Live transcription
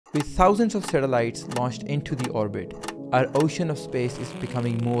With thousands of satellites launched into the orbit, our ocean of space is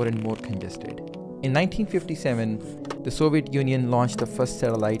becoming more and more congested. In 1957, the Soviet Union launched the first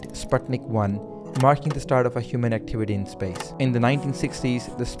satellite, Sputnik 1, marking the start of a human activity in space. In the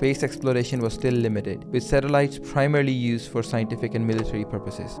 1960s, the space exploration was still limited, with satellites primarily used for scientific and military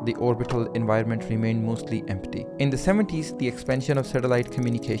purposes. The orbital environment remained mostly empty. In the 70s, the expansion of satellite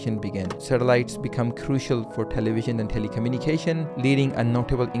communication began. Satellites become crucial for television and telecommunication, leading a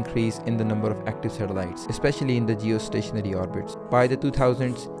notable increase in the number of active satellites, especially in the geostationary orbits. By the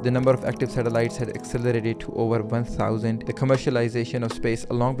 2000s, the number of active satellites had accelerated to over 1,000. The commercialization of space,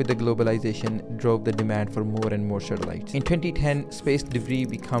 along with the globalization, drove the demand for more and more satellites. In 2010, space debris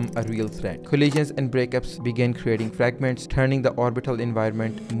became a real threat. Collisions and breakups began creating fragments, turning the orbital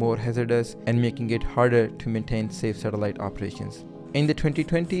environment more hazardous and making it harder to maintain safe satellite operations. In the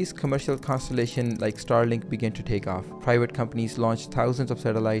 2020s, commercial constellations like Starlink began to take off. Private companies launched thousands of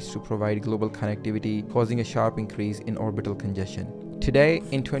satellites to provide global connectivity, causing a sharp increase in orbital congestion. Today,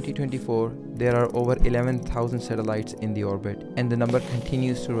 in 2024, there are over 11,000 satellites in the orbit, and the number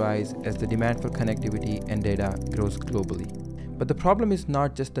continues to rise as the demand for connectivity and data grows globally. But the problem is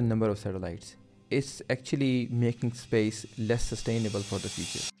not just the number of satellites. It's actually making space less sustainable for the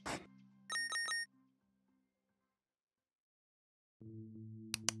future.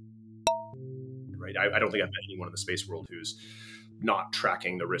 Right? I don't think I've met anyone in the space world who's not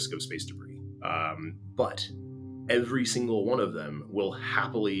tracking the risk of space debris. But every single one of them will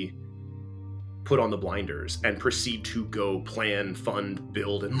happily put on the blinders and proceed to go plan, fund,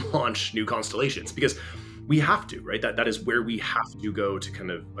 build, and launch new constellations, because we have to, right? That is where we have to go to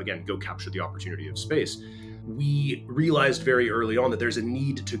kind of, again, go capture the opportunity of space. We realized very early on that there's a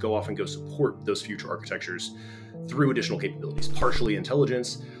need to go off and go support those future architectures through additional capabilities, partially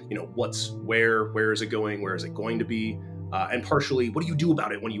intelligence, what's where is it going, where is it going to be, and partially, what do you do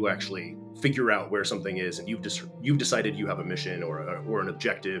about it when you actually figure out where something is and you've decided you have a mission or an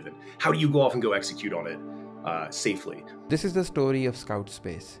objective, and how do you go off and go execute on it safely? This is the story of Scout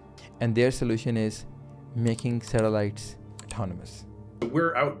Space, and their solution is making satellites autonomous.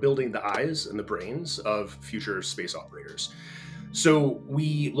 We're out building the eyes and the brains of future space operators. So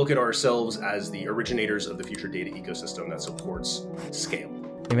we look at ourselves as the originators of the future data ecosystem that supports scale.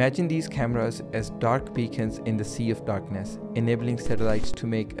 Imagine these cameras as dark beacons in the sea of darkness, enabling satellites to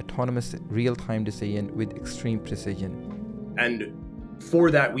make autonomous real-time decisions with extreme precision. And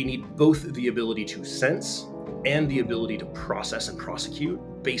for that, we need both the ability to sense and the ability to process and prosecute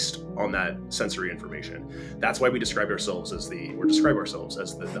based on that sensory information. That's why we describe ourselves as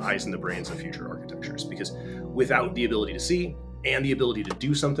the eyes and the brains of future architectures, because without the ability to see and the ability to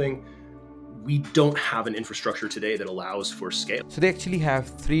do something, we don't have an infrastructure today that allows for scale. So they actually have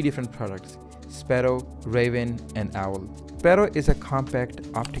three different products: Sparrow, Raven, and Owl. Sparrow is a compact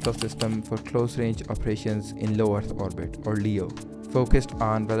optical system for close-range operations in low Earth orbit, or LEO, focused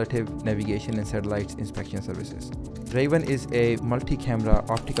on relative navigation and satellite inspection services. Raven is a multi-camera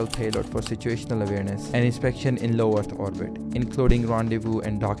optical payload for situational awareness and inspection in low Earth orbit, including rendezvous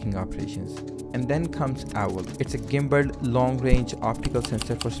and docking operations. And then comes Owl. It's a gimbaled, long-range optical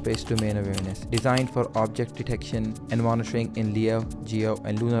sensor for space domain awareness, designed for object detection and monitoring in LEO, GEO,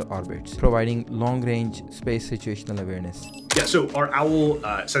 and lunar orbits, providing long-range space situational awareness. Yeah, so our Owl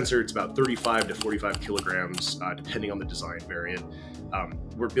sensor, it's about 35 to 45 kilograms, depending on the design variant.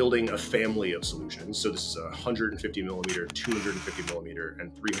 We're building a family of solutions. So this is a 150 millimeter, 250 millimeter,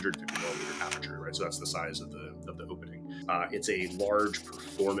 and 350 millimeter aperture, right? So that's the size of the opening. It's a large,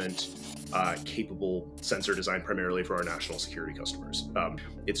 performant, capable sensor designed primarily for our national security customers.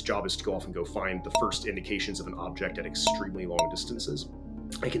 Its job is to go off and go find the first indications of an object at extremely long distances.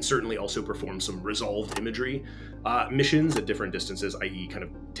 It can certainly also perform some resolved imagery missions at different distances, i.e. kind of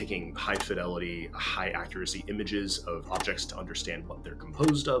taking high fidelity, high accuracy images of objects to understand what they're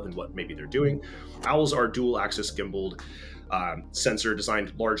composed of and what maybe they're doing. Owls are dual axis gimbaled sensor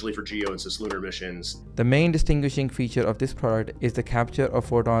designed largely for geo and cislunar missions. The main distinguishing feature of this product is the capture of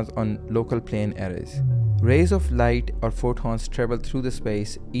photons on local plane arrays. Rays of light or photons travel through the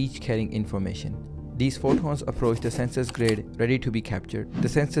space, each carrying information. These photons approach the sensor's grid, ready to be captured. The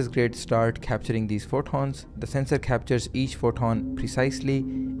sensor's grid starts capturing these photons. The sensor captures each photon precisely,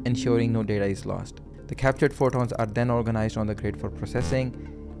 ensuring no data is lost. The captured photons are then organized on the grid for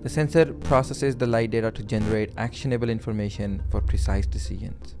processing. The sensor processes the light data to generate actionable information for precise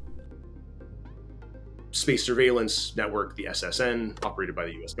decisions. Space surveillance network, the SSN, operated by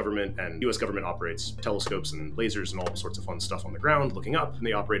the US government, and US government operates telescopes and lasers and all sorts of fun stuff on the ground looking up, and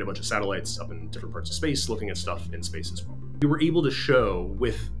they operate a bunch of satellites up in different parts of space looking at stuff in space as well. We were able to show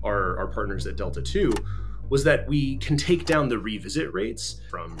with our partners at Delta II was that we can take down the revisit rates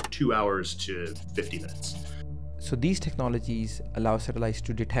from 2 hours to 50 minutes. So these technologies allow satellites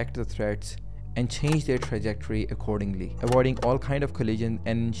to detect the threats and change their trajectory accordingly, avoiding all kind of collision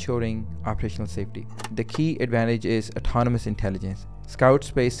and ensuring operational safety. The key advantage is autonomous intelligence. Scout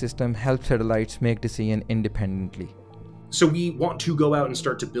Space System helps satellites make decisions independently. So we want to go out and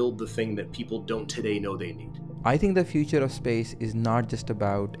start to build the thing that people don't today know they need. I think the future of space is not just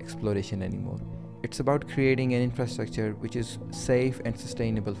about exploration anymore. It's about creating an infrastructure which is safe and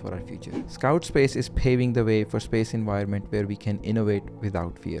sustainable for our future. Scout Space is paving the way for space environment where we can innovate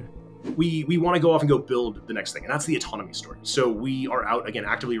without fear. We want to go off and go build the next thing, and that's the autonomy story. So we are out, again,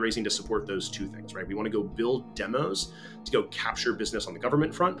 actively racing to support those two things, right? We want to go build demos to go capture business on the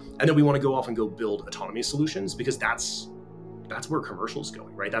government front, and then we want to go off and go build autonomy solutions, because that's where commercial is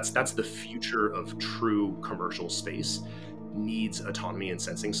going, right? That's the future of true commercial space. Needs autonomy and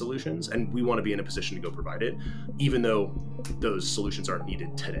sensing solutions, and we want to be in a position to go provide it, even though those solutions aren't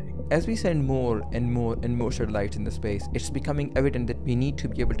needed today. As we send more and more satellites in the space, it's becoming evident that we need to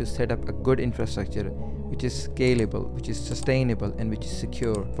be able to set up a good infrastructure which is scalable, which is sustainable, and which is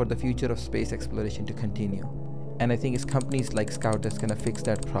secure for the future of space exploration to continue. And I think it's companies like Scout that's gonna fix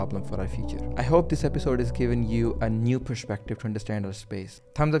that problem for our future. I hope this episode has given you a new perspective to understand our space.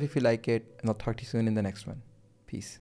 Thumbs up if you like it, and I'll talk to you soon in the next one. Peace.